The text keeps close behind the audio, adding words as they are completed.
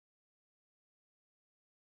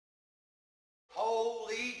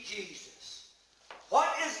Holy Jesus. What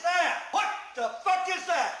is that? What the fuck is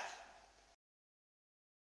that?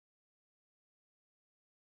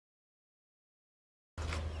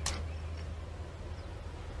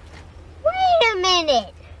 Wait a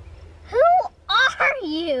minute. Who are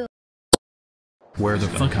you? Where the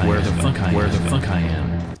fuck I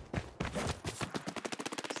am.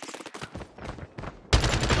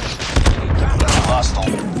 Hostile.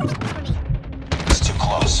 It's too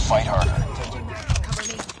close. Fight harder. Cover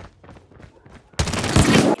me.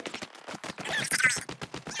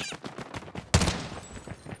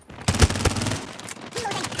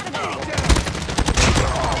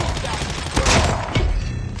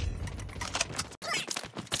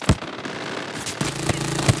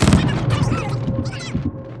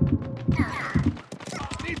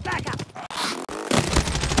 Need backup.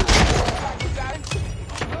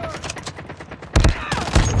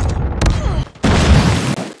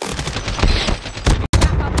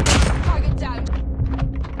 Target down.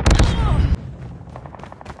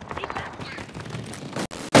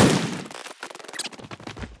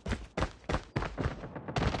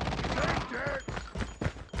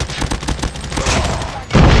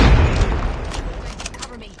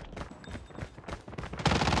 Cover me.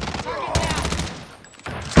 Target down.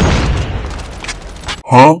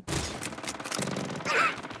 Huh?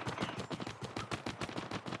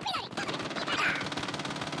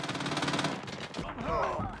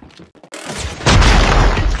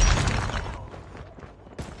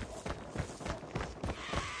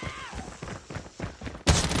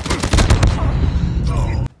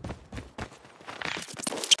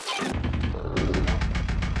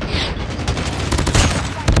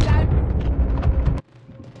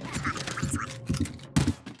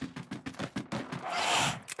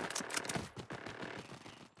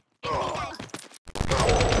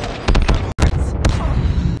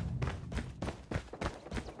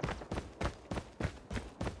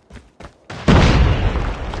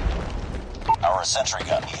 Our sentry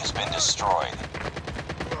gun has been destroyed.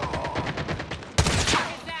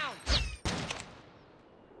 Target down.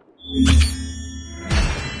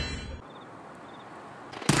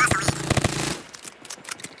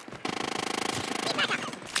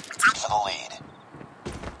 For the lead.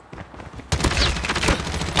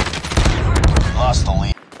 Lost the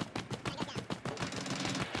lead.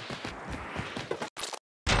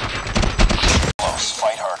 Close.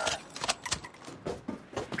 Fight harder.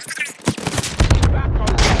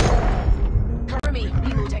 Cover me.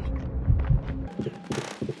 Reloading.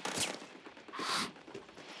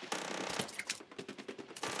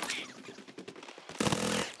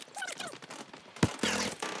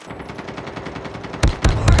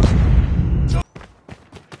 Down.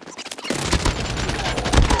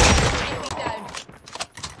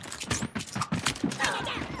 Target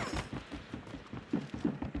down.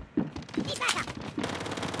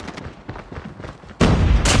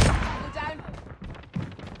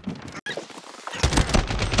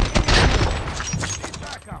 Need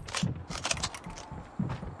backup.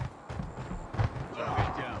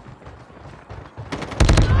 Target down.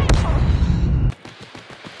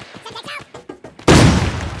 Target down.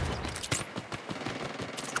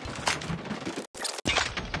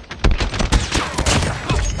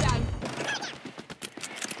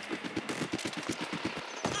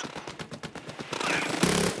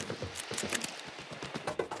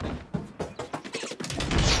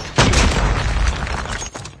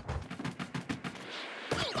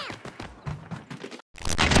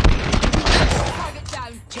 Target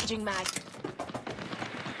down. Changing mag.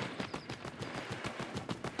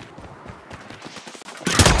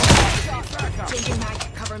 Changing mag.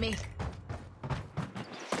 Cover me.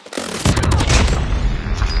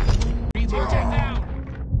 Reloading now.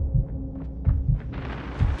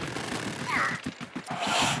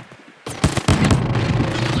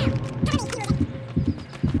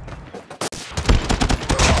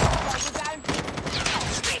 Target down.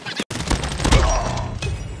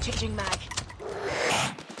 Changing mag.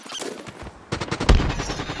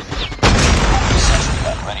 Sentry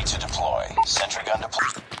gun ready to deploy. Sentry gun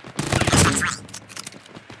deployed.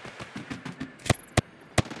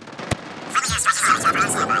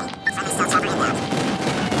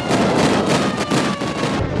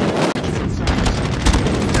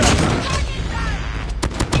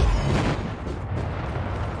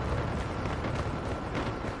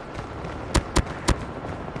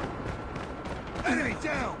 Enemy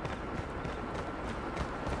down.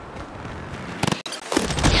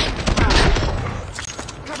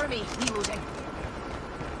 Cover me. Reloading.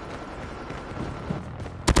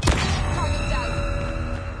 Target down.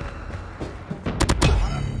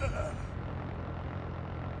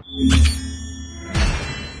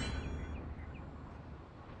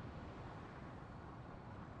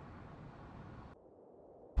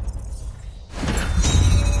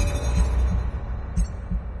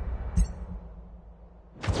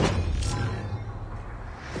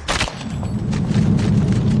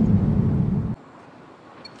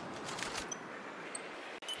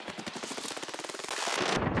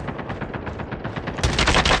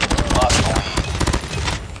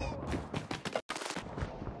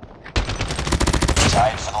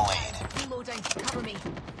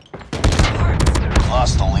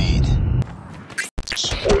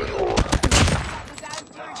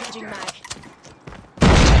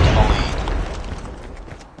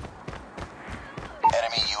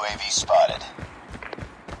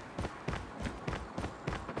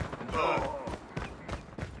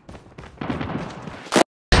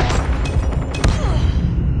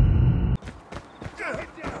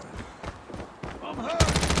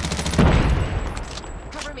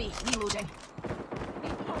 Reloading.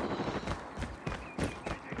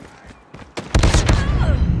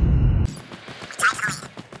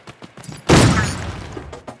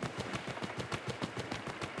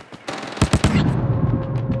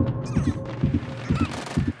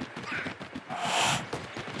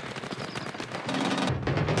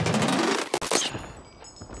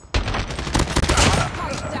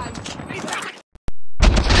 Target down.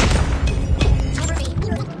 Cover me.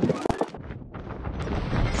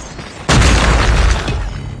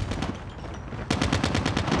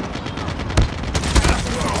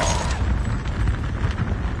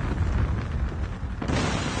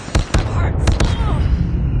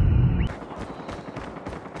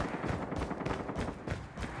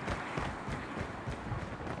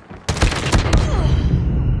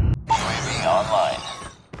 UAV online.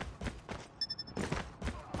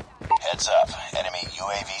 Heads up. Enemy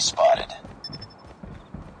UAV spotted.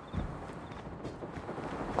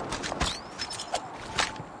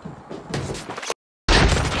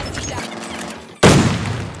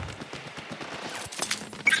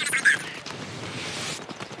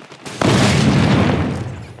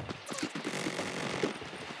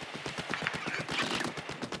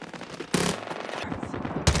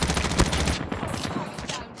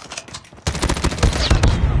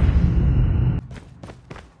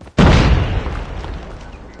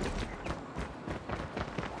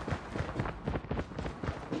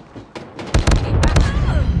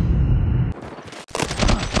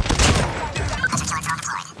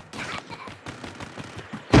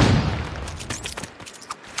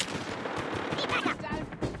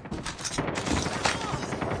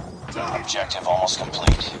 Objective almost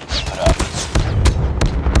complete. Keep it up.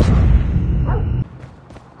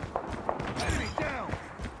 Enemy down.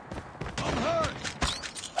 I'm hurt.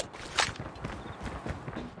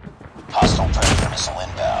 Hostile Predator missile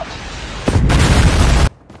inbound.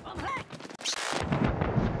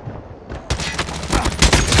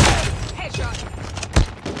 Headshot.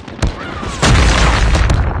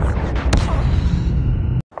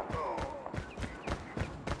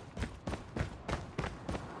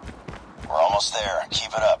 We're almost there.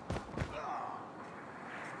 Keep it up.